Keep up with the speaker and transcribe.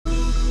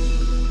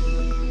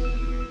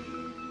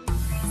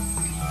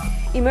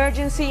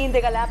Emergency in the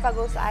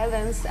Galapagos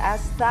Islands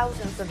as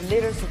thousands of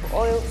liters of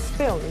oil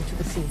spill into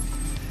the sea.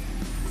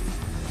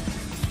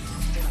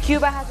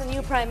 Cuba has a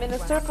new prime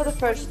minister for the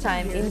first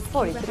time in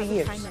 43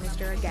 years.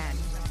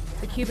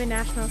 The Cuban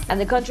national... And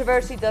the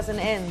controversy doesn't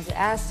end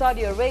as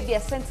Saudi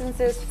Arabia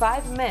sentences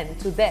 5 men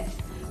to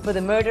death for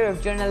the murder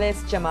of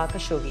journalist Jamal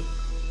Khashoggi.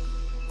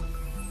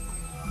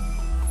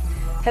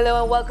 Hello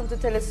and welcome to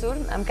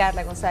Telesur. I'm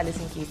Carla Gonzalez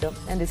in Quito,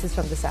 and this is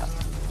from the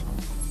South.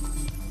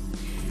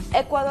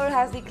 Ecuador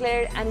has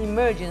declared an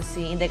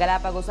emergency in the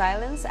Galapagos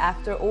Islands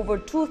after over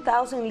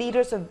 2,000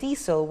 liters of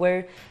diesel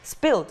were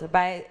spilled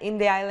in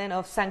the island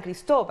of San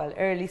Cristobal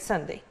early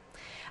Sunday.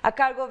 A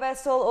cargo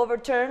vessel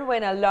overturned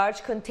when a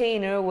large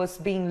container was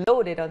being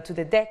loaded onto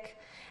the deck,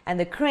 and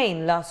the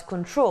crane lost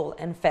control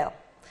and fell.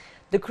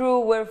 The crew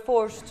were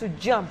forced to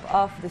jump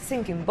off the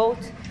sinking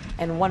boat,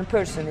 and one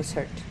person is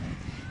hurt.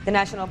 The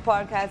national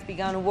park has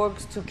begun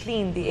works to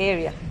clean the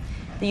area.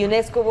 The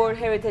UNESCO World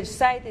Heritage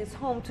Site is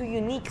home to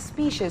unique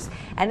species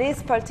and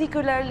is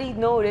particularly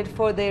noted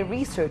for the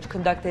research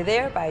conducted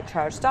there by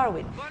Charles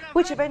Darwin,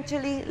 which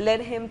eventually led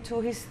him to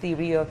his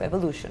theory of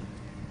evolution.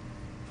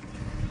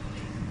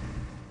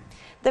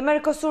 The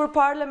Mercosur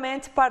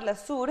Parliament,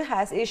 Parlasur,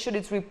 has issued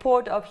its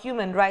report of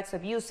human rights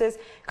abuses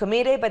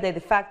committed by the de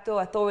facto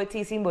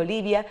authorities in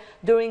Bolivia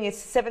during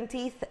its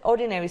 70th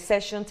ordinary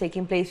session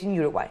taking place in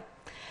Uruguay.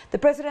 The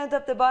president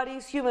of the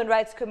body's Human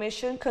Rights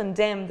Commission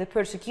condemned the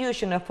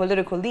persecution of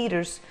political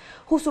leaders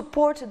who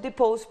support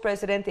deposed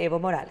President Evo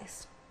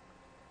Morales.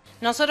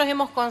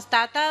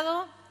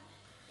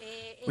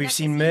 We've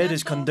seen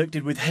murders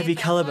conducted with heavy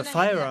caliber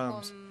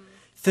firearms.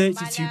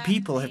 32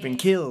 people have been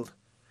killed,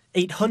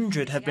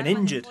 800 have been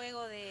injured,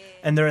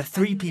 and there are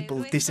 3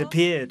 people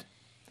disappeared.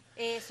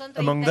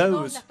 Among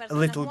those, a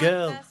little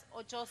girl.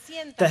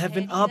 There have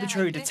been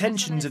arbitrary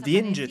detentions of the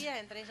injured,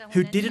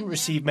 who didn't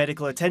receive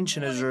medical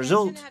attention as a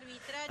result,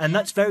 and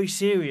that's very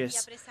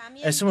serious,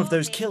 as some of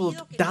those killed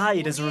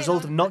died as a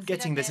result of not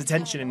getting this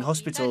attention in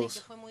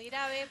hospitals.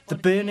 The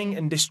burning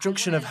and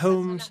destruction of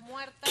homes,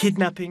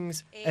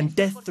 kidnappings and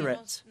death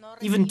threats,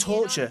 even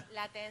torture,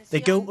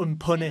 they go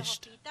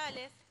unpunished.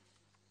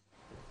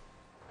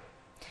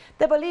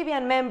 The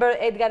Bolivian member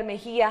Edgar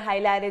Mejia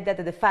highlighted that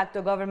the de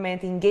facto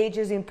government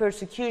engages in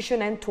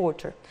persecution and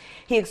torture.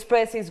 He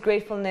expressed his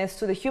gratefulness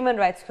to the Human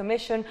Rights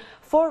Commission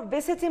for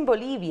visiting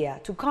Bolivia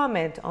to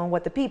comment on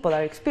what the people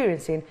are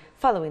experiencing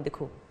following the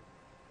coup.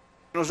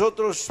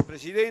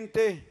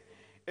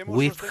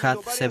 We've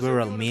had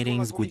several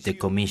meetings with the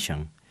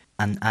Commission,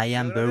 and I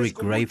am very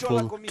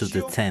grateful to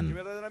the team.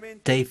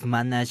 They've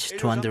managed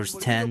to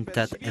understand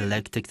that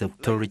elected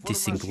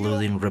authorities,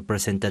 including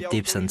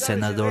representatives and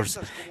senators,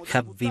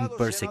 have been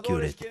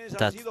persecuted,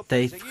 that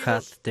they've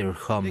had their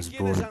homes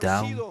burned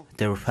down,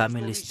 their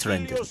families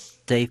stranded,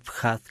 they've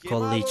had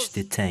colleagues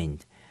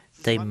detained.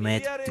 They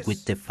met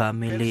with the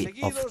family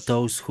of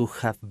those who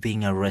have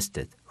been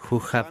arrested, who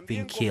have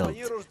been killed,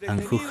 and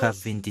who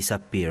have been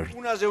disappeared.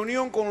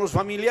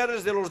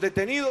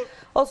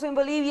 Also in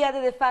Bolivia,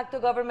 the de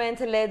facto government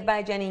led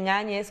by Janine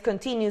Áñez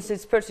continues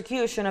its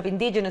persecution of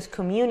indigenous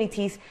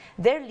communities,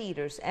 their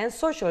leaders, and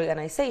social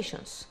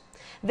organizations.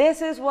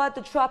 This is what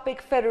the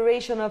Tropic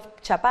Federation of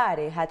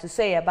Chapare had to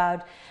say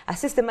about a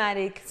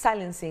systematic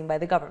silencing by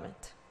the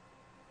government.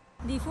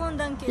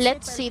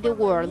 Let's see the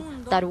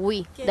world that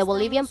we, the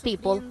Bolivian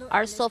people,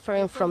 are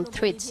suffering from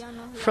threats,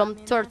 from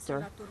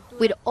torture,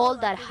 with all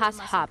that has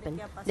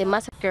happened, the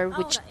massacre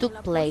which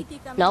took place.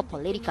 Now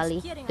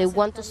politically, they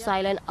want to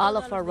silence all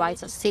of our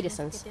rights as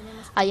citizens.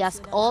 I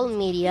ask all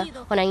media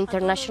on an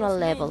international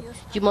level,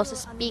 you must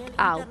speak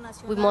out,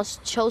 we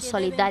must show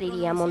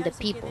solidarity among the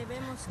people.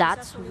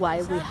 That's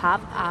why we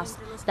have asked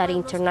that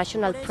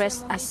international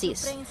press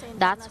assist.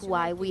 That's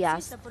why we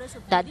ask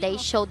that they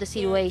show the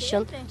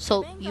situation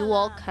so you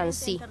all can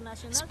see.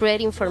 Spread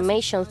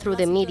information through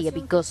the media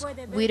because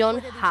we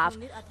don't have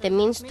the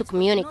means to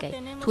communicate,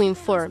 to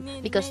inform,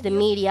 because the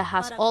media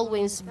has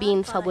always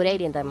been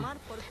favoring them.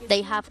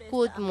 They have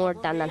cut more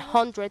than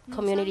 100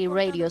 community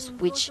radios,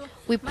 which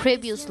we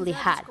previously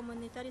had.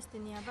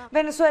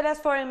 Venezuela's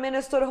Foreign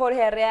Minister Jorge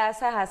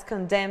Arreaza has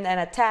condemned an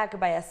attack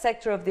by a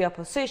sector of the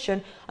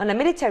opposition on a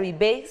military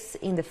base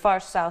in the far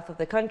south of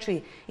the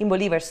country, in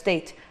Bolívar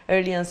State,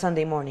 early on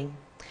Sunday morning.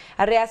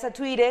 Arreaza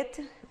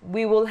tweeted,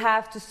 "We will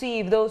have to see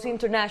if those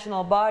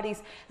international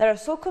bodies that are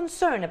so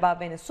concerned about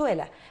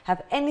Venezuela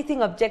have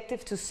anything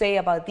objective to say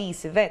about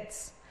these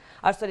events.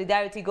 Our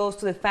solidarity goes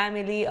to the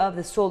family of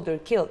the soldier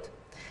killed."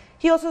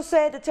 He also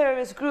said the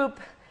terrorist group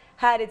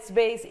had its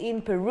base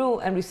in Peru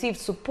and received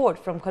support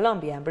from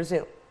Colombia and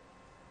Brazil.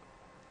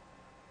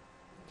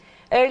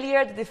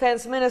 Earlier, the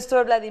Defense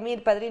Minister Vladimir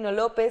Padrino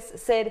López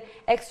said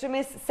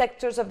extremist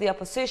sectors of the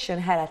opposition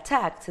had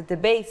attacked the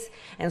base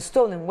and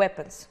stolen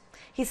weapons.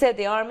 He said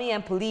the army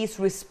and police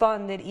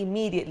responded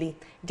immediately,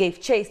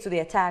 gave chase to the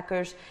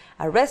attackers,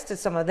 arrested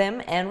some of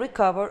them, and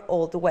recovered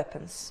all the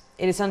weapons.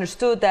 It is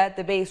understood that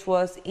the base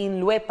was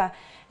in Luepa,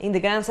 in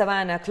the Gran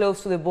Sabana,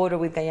 close to the border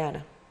with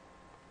Guyana.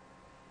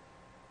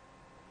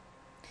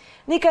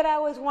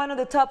 Nicaragua is one of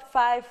the top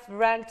 5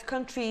 ranked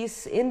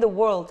countries in the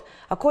world,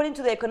 according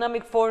to the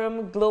Economic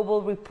Forum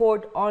Global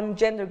Report on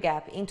Gender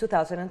Gap in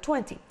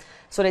 2020.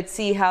 So let's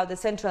see how the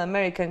Central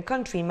American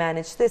country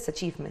managed this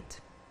achievement.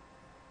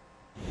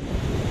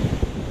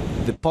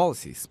 The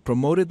policies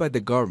promoted by the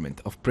government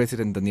of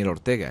President Daniel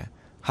Ortega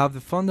have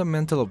the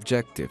fundamental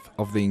objective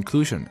of the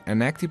inclusion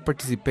and active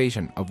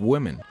participation of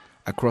women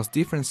across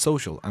different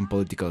social and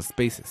political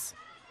spaces.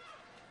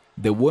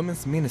 The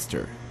Women's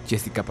Minister,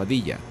 Jessica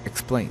Padilla,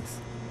 explains.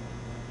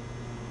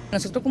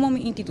 As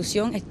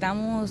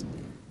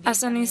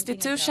an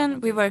institution,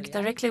 we work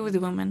directly with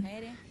women.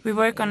 We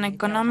work on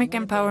economic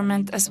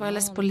empowerment as well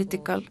as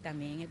political.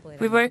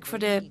 We work for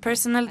the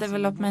personal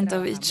development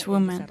of each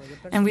woman,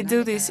 and we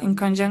do this in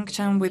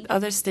conjunction with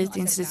other state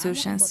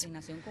institutions.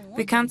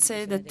 We can't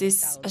say that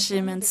this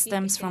achievement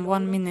stems from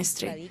one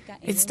ministry.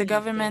 It's the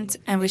government,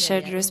 and we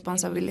share the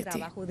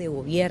responsibility.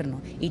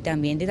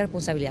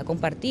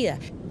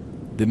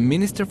 The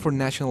Minister for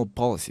National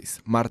Policies,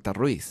 Marta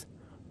Ruiz,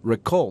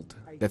 recalled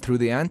that through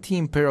the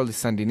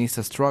anti-imperialist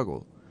Sandinista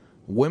struggle,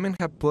 women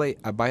have played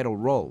a vital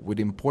role with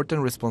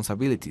important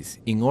responsibilities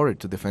in order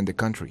to defend the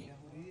country.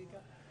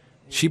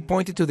 She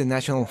pointed to the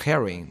national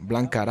heroine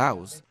Blanca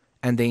Arauz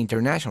and the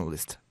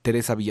internationalist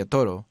Teresa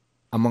Villatoro,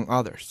 among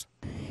others.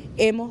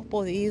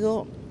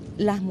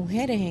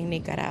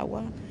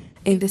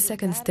 In the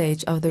second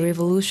stage of the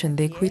revolution,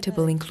 the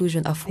equitable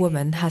inclusion of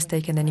women has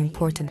taken an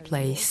important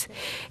place.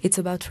 It's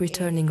about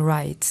returning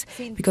rights,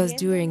 because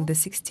during the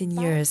 16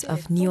 years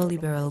of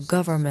neoliberal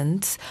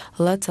governments,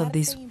 lots of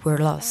these were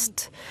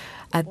lost.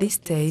 At this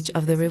stage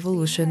of the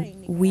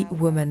revolution, we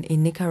women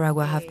in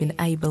Nicaragua have been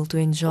able to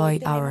enjoy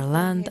our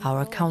land,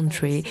 our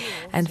country,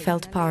 and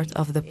felt part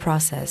of the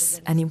process,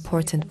 an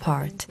important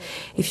part.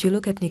 If you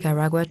look at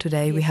Nicaragua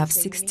today, we have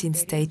 16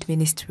 state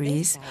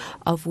ministries,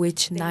 of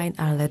which 9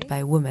 are led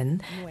by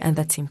women, and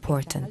that's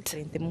important.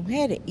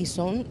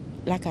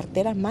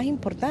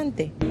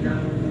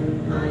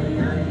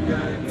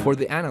 For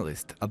the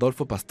analyst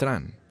Adolfo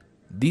Pastran,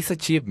 this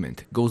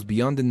achievement goes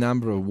beyond the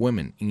number of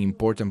women in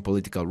important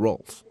political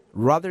roles.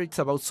 Rather, it's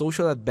about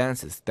social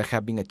advances that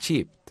have been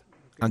achieved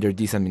under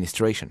this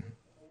administration.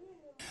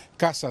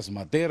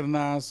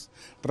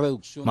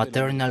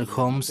 Maternal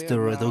homes, the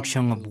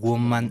reduction of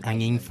women and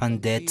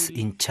infant deaths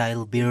in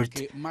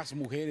childbirth,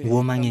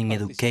 women in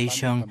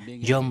education,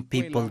 young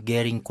people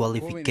getting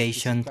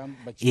qualification.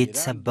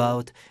 It's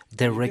about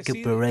the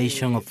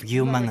recuperation of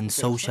human and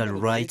social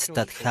rights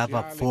that have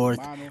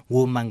afforded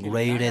women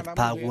greater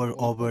power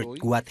over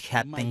what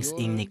happens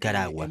in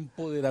Nicaragua.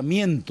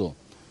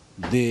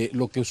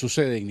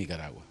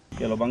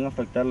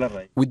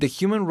 With the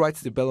Human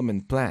Rights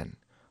Development Plan,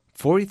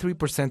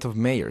 43% of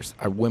mayors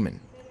are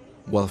women,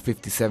 while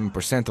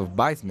 57% of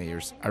vice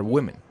mayors are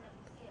women.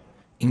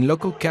 In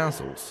local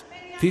councils,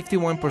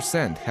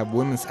 51% have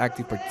women's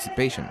active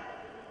participation,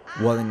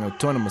 while in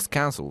autonomous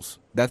councils,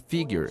 that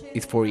figure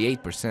is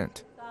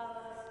 48%.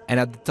 And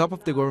at the top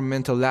of the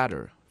governmental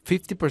ladder,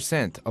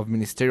 50% of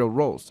ministerial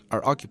roles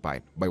are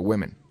occupied by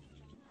women.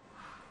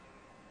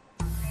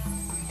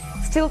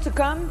 Still to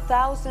come,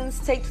 thousands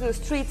take to the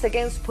streets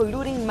against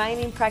polluting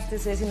mining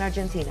practices in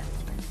Argentina.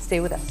 Stay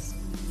with us.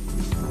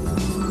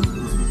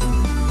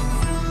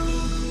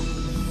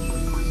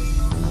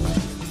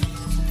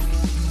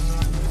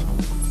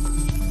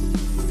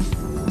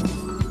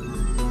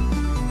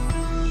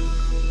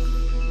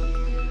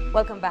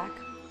 Welcome back.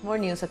 More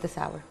news at this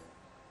hour.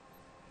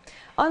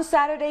 On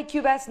Saturday,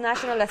 Cuba's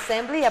National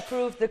Assembly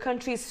approved the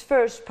country's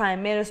first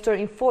prime minister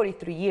in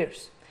 43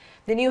 years.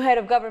 The new head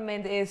of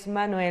government is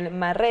Manuel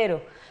Marrero,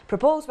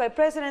 proposed by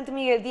President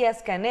Miguel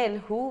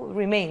Díaz-Canel, who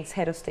remains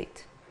head of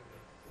state.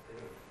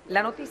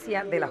 After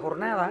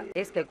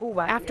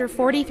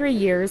 43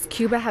 years,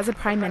 Cuba has a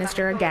prime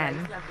minister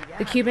again.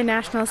 The Cuban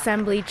National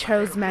Assembly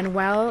chose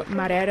Manuel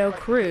Marrero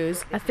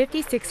Cruz, a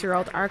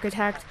 56-year-old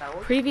architect,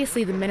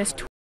 previously the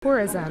Minister of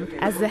Tourism,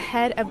 as the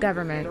head of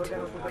government.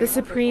 The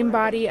supreme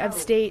body of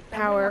state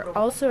power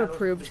also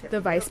approved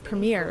the vice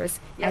premiers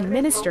and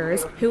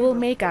ministers who will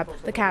make up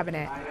the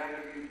cabinet.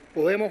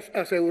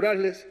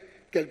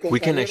 We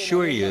can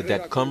assure you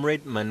that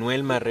Comrade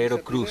Manuel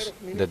Marrero Cruz,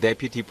 the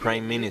deputy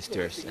prime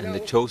ministers and the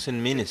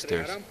chosen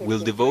ministers will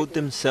devote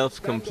themselves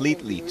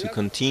completely to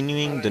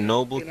continuing the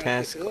noble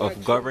task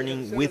of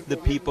governing with the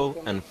people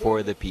and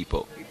for the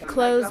people.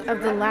 Close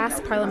of the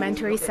last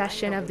parliamentary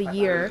session of the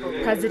year,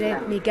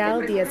 President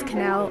Miguel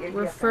Díaz-Canel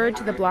referred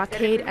to the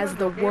blockade as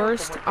the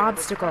worst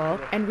obstacle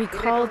and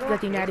recalled that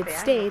the United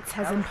States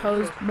has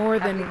imposed more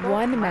than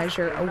one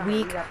measure a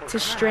week to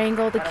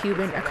strangle the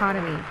Cuban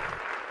economy.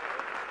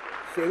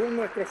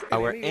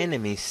 Our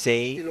enemies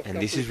say,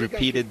 and this is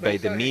repeated by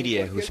the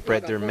media who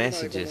spread their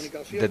messages,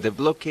 that the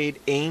blockade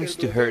aims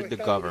to hurt the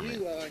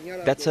government.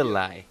 That's a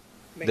lie.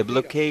 The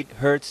blockade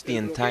hurts the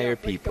entire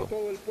people,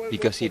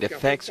 because it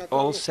affects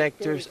all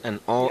sectors and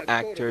all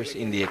actors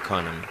in the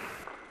economy.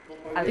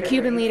 The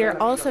Cuban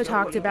leader also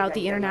talked about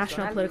the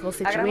international political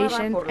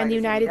situation and the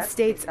United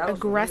States'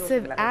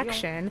 aggressive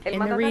action in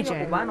the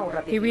region.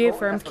 He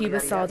reaffirmed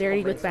Cuba's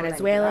solidarity with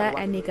Venezuela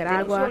and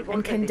Nicaragua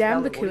and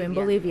condemned the coup in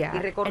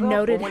Bolivia, and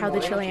noted how the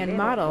Chilean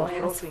model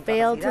has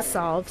failed to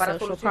solve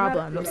social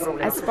problems.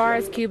 As far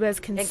as Cuba is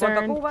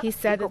concerned, he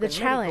said that the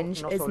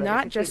challenge is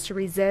not just to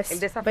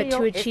resist, but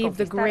to achieve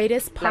the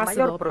greatest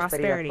possible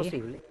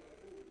prosperity.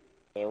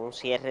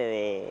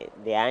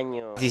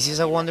 This is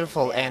a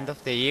wonderful end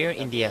of the year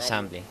in the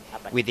Assembly,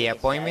 with the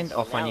appointment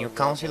of a new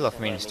Council of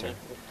Ministers.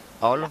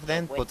 All of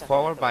them put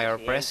forward by our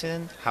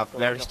President have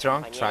very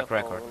strong track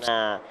records.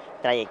 I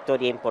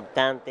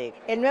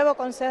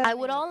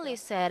would only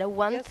say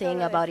one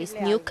thing about his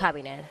new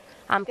cabinet.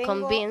 I'm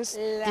convinced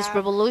this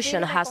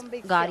revolution has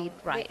got it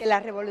right.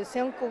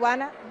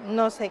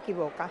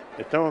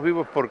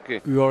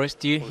 We are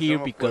still here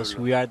because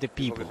we are the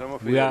people.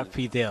 We are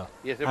FtS.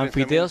 And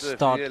FtS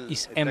thought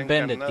is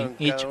embedded in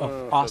each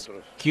of us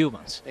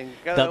Cubans.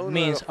 That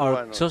means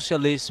our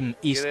socialism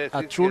is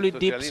a truly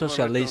deep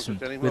socialism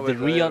with the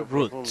real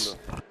roots.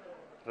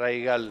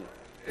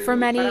 For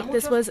many,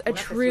 this was a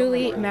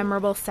truly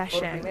memorable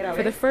session.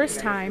 For the first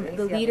time,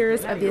 the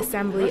leaders of the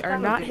Assembly are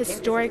not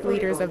historic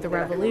leaders of the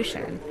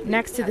revolution.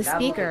 Next to the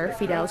Speaker,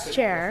 Fidel's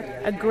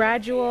chair, a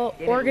gradual,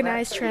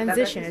 organized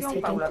transition is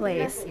taking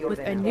place, with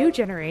a new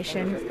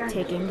generation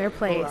taking their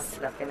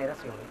place.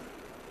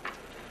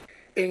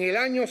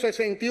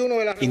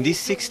 In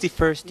this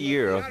 61st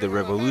year of the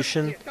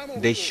revolution,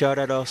 they shot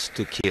at us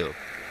to kill.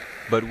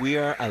 But we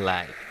are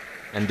alive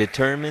and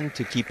determined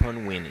to keep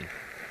on winning.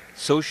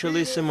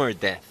 Socialism or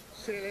death,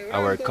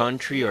 our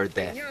country or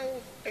death,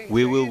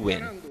 we will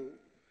win.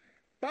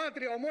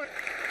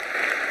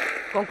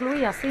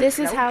 This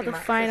is how the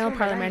final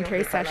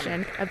parliamentary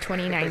session of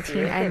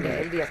 2019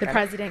 ended. The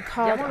president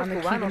called on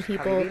the Cuban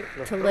people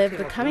to live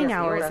the coming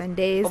hours and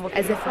days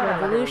as if the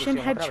revolution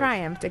had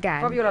triumphed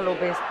again.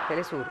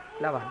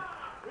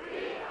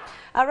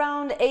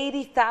 Around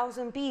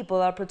 80,000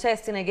 people are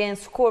protesting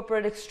against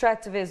corporate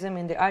extractivism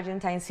in the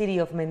Argentine city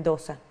of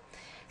Mendoza.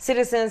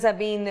 Citizens have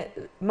been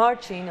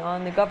marching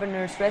on the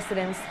governor's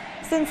residence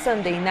since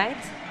Sunday night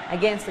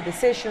against the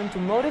decision to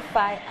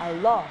modify a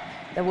law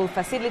that will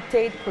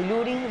facilitate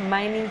polluting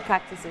mining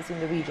practices in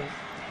the region.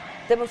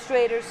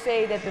 Demonstrators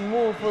say that the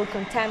move will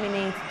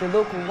contaminate the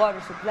local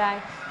water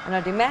supply and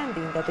are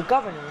demanding that the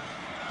governor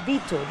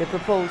veto the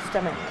proposed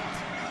amendment.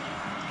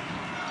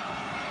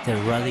 The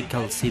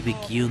Radical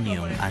Civic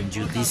Union and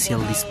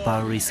judicialist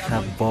parties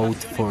have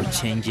voted for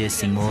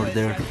changes in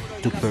order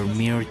to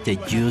permit the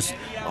use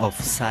of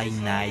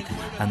cyanide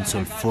and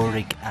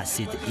sulfuric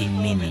acid in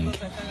mining.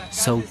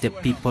 So the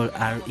people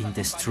are in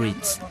the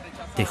streets,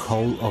 the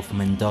whole of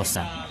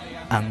Mendoza,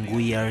 and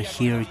we are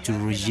here to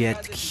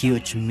reject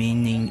huge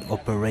mining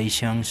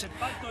operations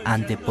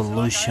and the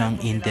pollution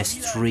in the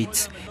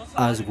streets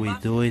as we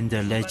do in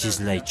the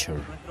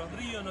legislature.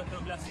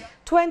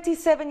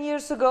 27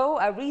 years ago,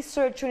 a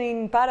researcher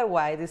in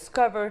Paraguay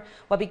discovered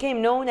what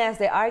became known as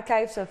the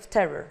Archives of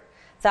Terror.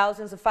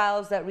 Thousands of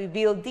files that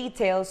reveal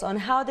details on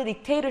how the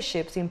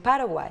dictatorships in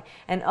Paraguay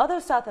and other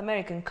South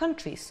American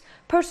countries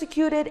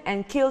persecuted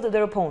and killed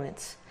their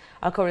opponents.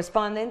 Our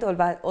correspondent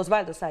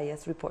Osvaldo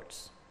Sayas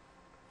reports.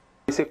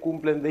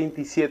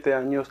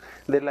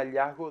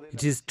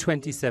 It is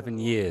 27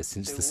 years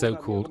since the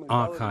so-called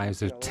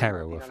Archives of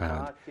Terror were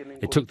found.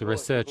 It took the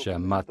researcher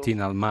Martín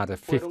Almada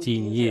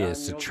 15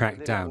 years to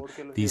track down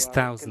these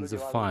thousands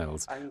of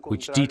files,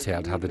 which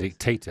detailed how the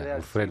dictator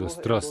Alfredo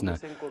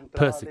Stroessner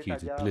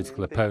persecuted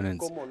political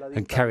opponents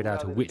and carried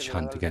out a witch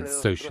hunt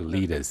against social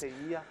leaders.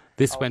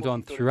 This went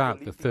on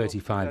throughout the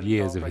 35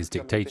 years of his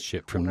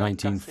dictatorship from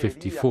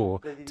 1954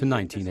 to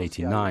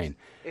 1989,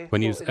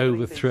 when he was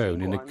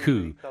overthrown in a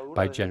coup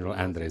by General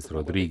Andrés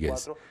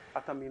Rodríguez.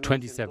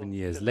 27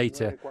 years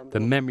later, the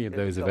memory of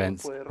those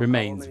events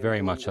remains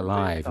very much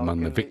alive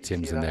among the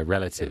victims and their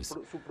relatives.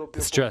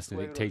 The Stroessner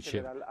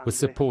dictatorship was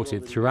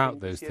supported throughout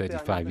those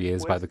 35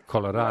 years by the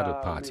Colorado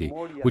Party,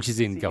 which is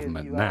in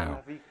government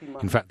now.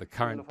 In fact, the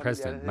current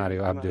president,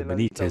 Mario Abdo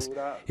Benitez,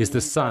 is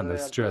the son of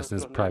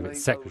Stroessner's private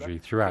secretary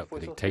throughout the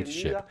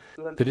dictatorship.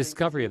 The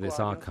discovery of this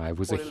archive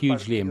was a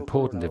hugely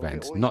important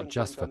event, not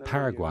just for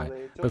Paraguay,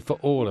 but for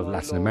all of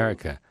Latin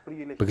America,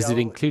 because it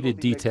included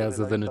details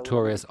of the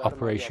notorious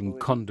Operation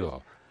Condor,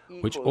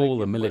 which all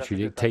the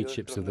military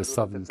dictatorships of the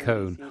Southern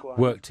Cone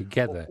worked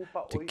together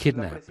to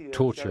kidnap,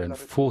 torture and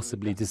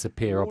forcibly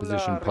disappear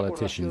opposition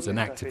politicians and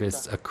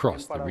activists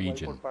across the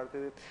region.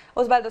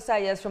 Osvaldo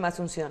Sayas from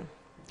Asunción.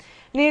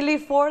 Nearly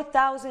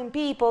 4,000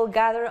 people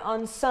gathered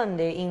on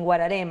Sunday in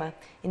Guararema,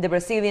 in the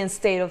Brazilian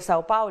state of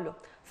Sao Paulo,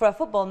 for a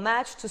football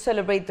match to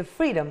celebrate the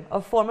freedom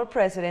of former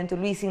President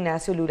Luis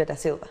Ignacio Lula da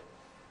Silva.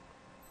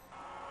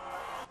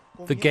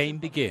 The game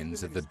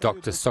begins at the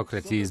Dr.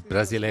 Socrates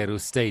Brasileiro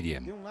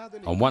Stadium.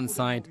 On one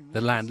side,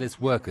 the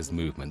landless workers'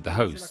 movement, the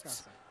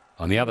hosts.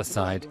 On the other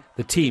side,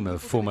 the team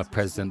of former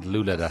President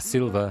Lula da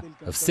Silva,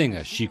 of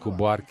singer Chico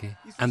Buarque,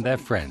 and their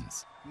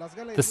friends.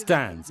 The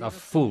stands are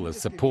full of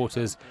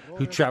supporters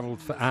who travelled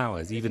for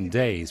hours, even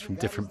days, from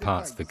different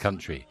parts of the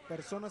country.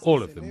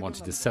 All of them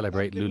wanted to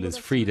celebrate Lula's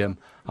freedom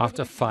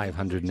after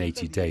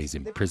 580 days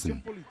in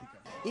prison.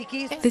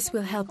 This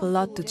will help a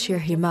lot to cheer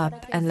him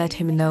up and let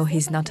him know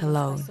he's not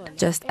alone,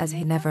 just as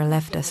he never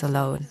left us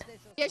alone.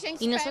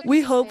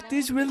 We hope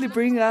this really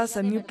brings us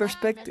a new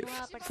perspective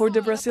for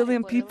the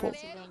Brazilian people,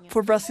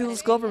 for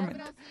Brazil's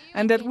government,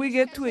 and that we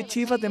get to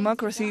achieve a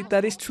democracy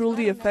that is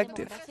truly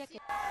effective.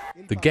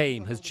 The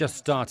game has just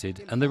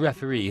started and the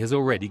referee has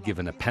already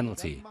given a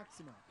penalty.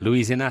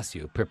 Luis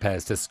Inácio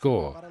prepares to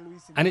score.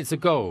 And it's a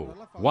goal,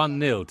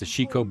 1-0 to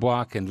Chico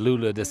Buarque and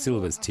Lula da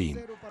Silva's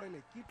team.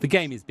 The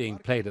game is being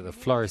played at the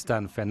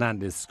Florestan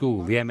Fernandes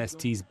School, the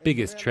MST's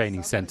biggest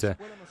training centre,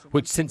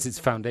 which since its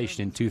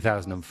foundation in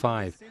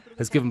 2005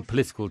 has given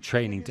political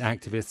training to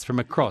activists from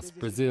across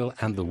Brazil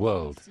and the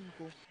world.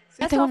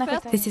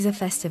 This is a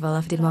festival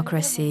of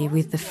democracy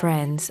with the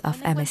friends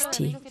of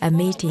MST, a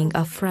meeting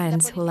of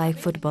friends who like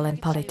football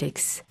and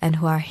politics and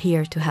who are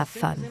here to have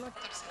fun.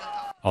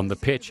 On the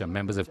pitch are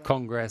members of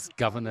Congress,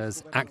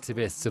 governors,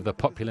 activists of the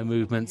popular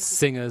movements,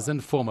 singers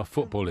and former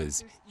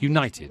footballers,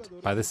 united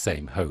by the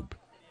same hope.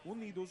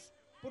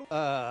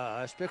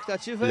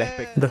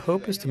 The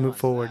hope is to move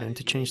forward and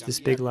to change this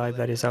big lie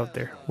that is out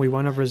there. We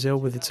want a Brazil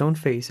with its own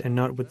face and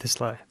not with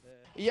this lie.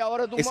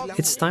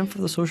 It's time for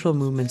the social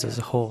movements as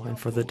a whole and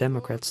for the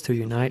Democrats to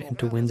unite and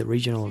to win the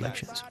regional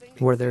elections,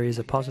 where there is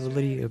a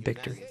possibility of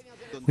victory.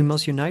 We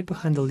must unite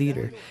behind the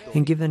leader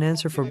and give an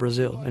answer for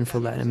Brazil and for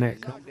Latin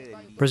America.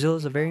 Brazil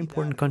is a very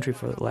important country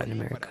for Latin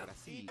America.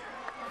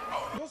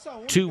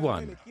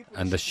 2-1,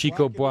 and the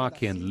Chico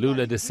Buarque and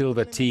Lula da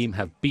Silva team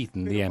have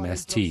beaten the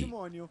MST.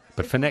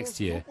 But for next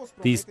year,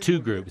 these two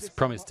groups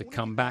promise to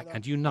come back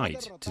and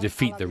unite to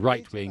defeat the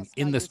right wing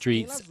in the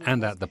streets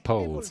and at the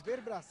polls,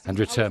 and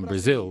return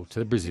Brazil to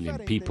the Brazilian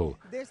people,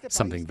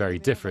 something very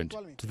different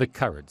to the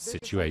current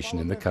situation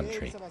in the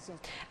country.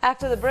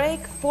 After the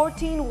break,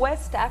 14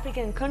 West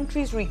African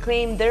countries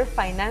reclaim their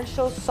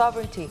financial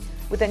sovereignty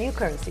with a new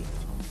currency.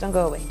 Don't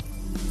go away.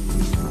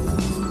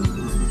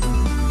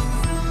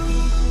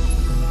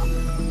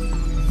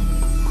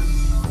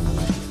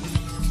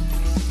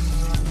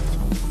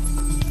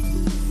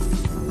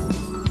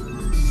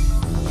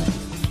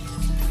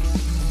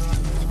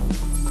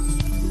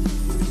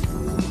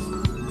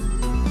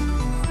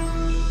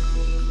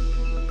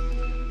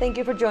 Thank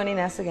you for joining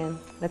us again.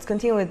 Let's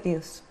continue with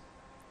news.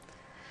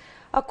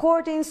 A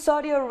court in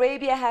Saudi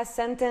Arabia has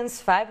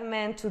sentenced 5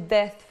 men to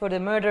death for the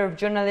murder of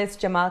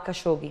journalist Jamal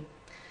Khashoggi.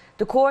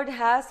 The court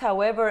has,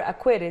 however,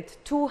 acquitted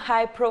 2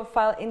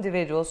 high-profile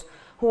individuals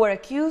who were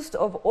accused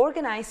of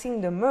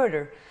organizing the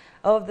murder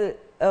of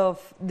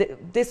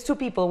these 2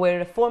 people were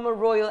the former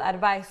royal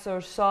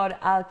advisor Saud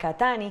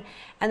al-Qahtani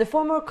and the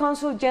former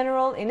consul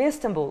general in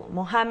Istanbul,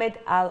 Mohammed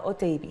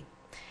al-Otaibi.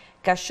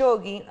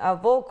 Khashoggi, a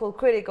vocal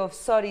critic of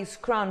Saudi's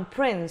crown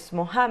prince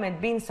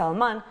Mohammed bin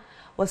Salman,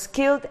 was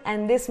killed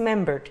and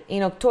dismembered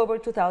in October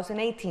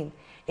 2018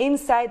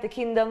 inside the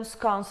kingdom's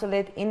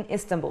consulate in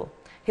Istanbul.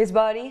 His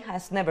body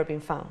has never been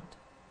found.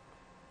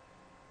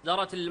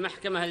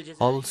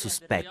 All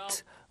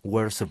suspects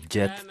were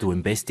subject to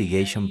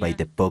investigation by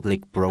the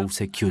public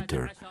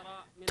prosecutor.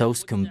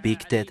 Those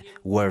convicted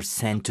were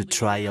sent to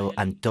trial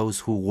and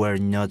those who were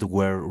not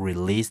were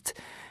released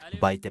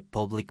by the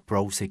public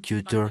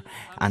prosecutor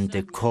and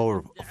the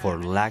court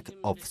for lack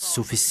of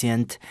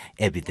sufficient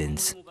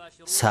evidence.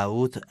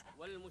 Saud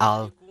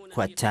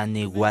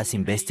al-Qahtani was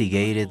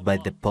investigated by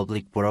the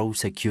public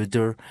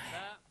prosecutor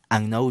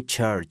and no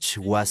charge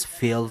was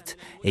filed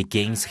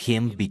against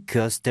him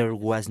because there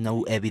was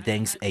no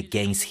evidence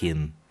against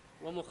him.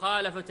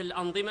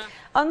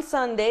 On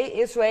Sunday,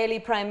 Israeli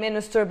Prime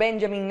Minister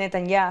Benjamin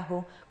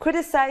Netanyahu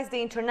criticized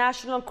the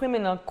International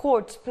Criminal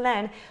Court's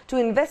plan to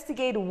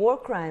investigate war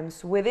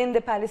crimes within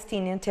the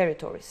Palestinian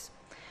territories.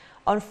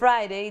 On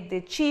Friday,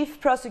 the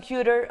chief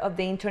prosecutor of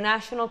the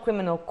International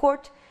Criminal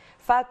Court,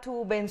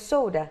 Fatou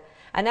Bensouda,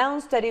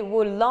 announced that it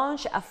would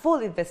launch a full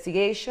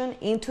investigation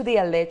into the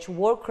alleged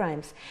war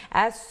crimes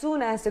as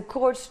soon as the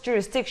court's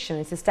jurisdiction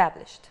is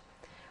established.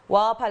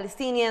 While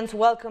Palestinians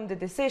welcomed the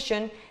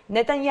decision,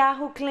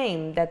 Netanyahu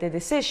claimed that the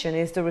decision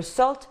is the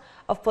result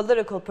of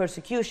political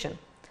persecution.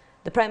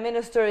 The Prime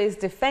Minister is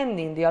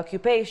defending the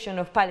occupation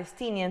of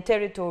Palestinian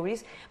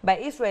territories by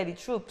Israeli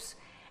troops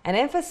and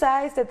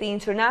emphasized that the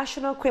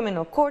International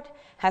Criminal Court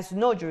has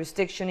no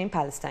jurisdiction in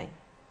Palestine.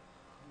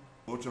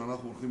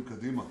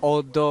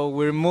 Although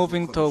we're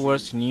moving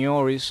towards new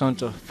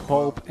horizons of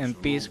hope and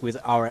peace with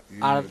our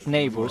Arab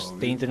neighbors,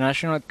 the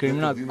International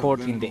Criminal Court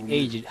in The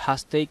Hague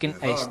has taken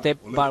a step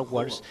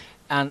backwards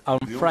and on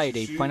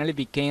Friday finally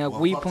became a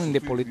weapon in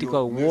the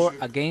political war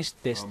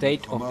against the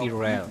state of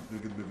Israel.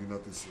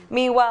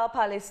 Meanwhile,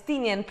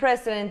 Palestinian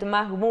President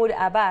Mahmoud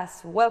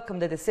Abbas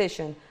welcomed the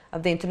decision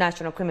of the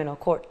International Criminal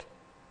Court.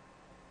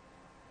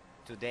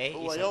 Today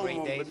is a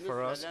great day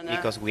for us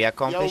because we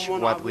accomplished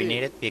what we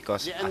needed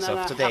because, as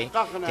of today,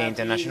 the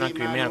International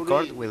Criminal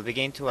Court will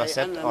begin to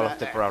accept all of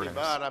the problems.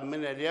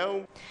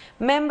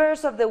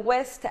 Members of the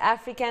West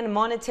African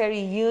Monetary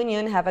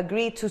Union have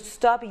agreed to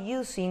stop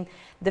using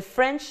the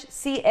French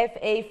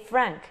CFA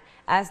franc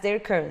as their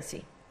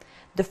currency.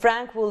 The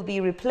franc will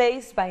be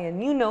replaced by a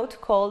new note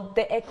called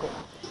the ECO.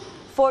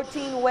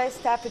 14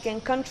 West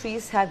African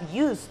countries have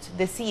used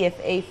the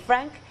CFA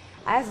franc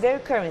as their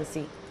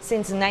currency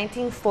since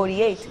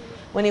 1948,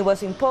 when it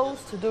was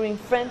imposed during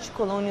French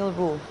colonial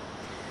rule.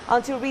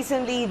 Until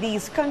recently,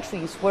 these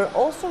countries were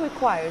also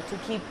required to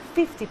keep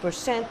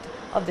 50%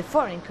 of the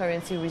foreign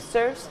currency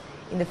reserves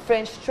in the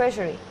French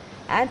treasury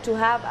and to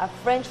have a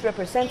French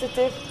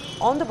representative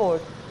on the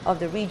board of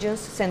the region's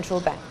central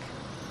bank.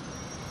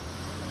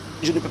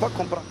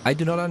 I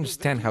do not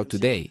understand how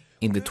today,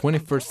 in the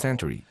 21st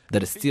century,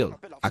 that still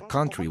a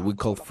country we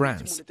call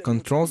France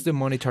controls the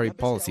monetary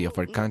policy of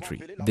our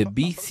country. The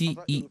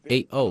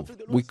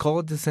BCEAO, we call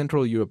it the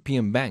Central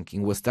European Bank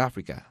in West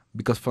Africa,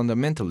 because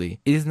fundamentally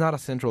it is not a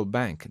central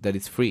bank that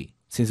is free.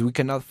 Since we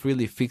cannot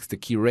freely fix the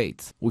key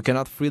rates, we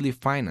cannot freely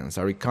finance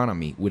our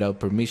economy without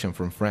permission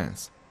from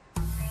France.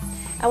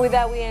 And with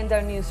that, we end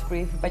our news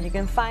brief, but you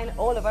can find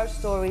all of our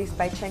stories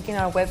by checking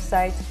our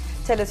website,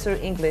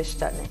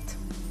 telesurenglish.net.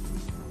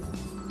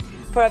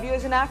 For our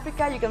viewers in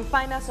Africa, you can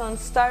find us on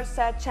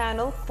StarSat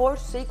channel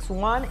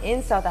 461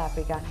 in South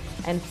Africa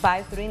and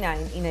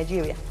 539 in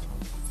Nigeria.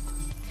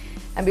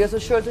 And be also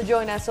sure to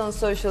join us on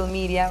social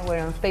media. We're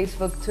on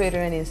Facebook,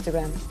 Twitter, and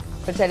Instagram.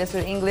 For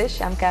Telesur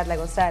English, I'm Carla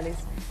Gonzalez.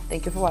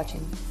 Thank you for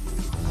watching.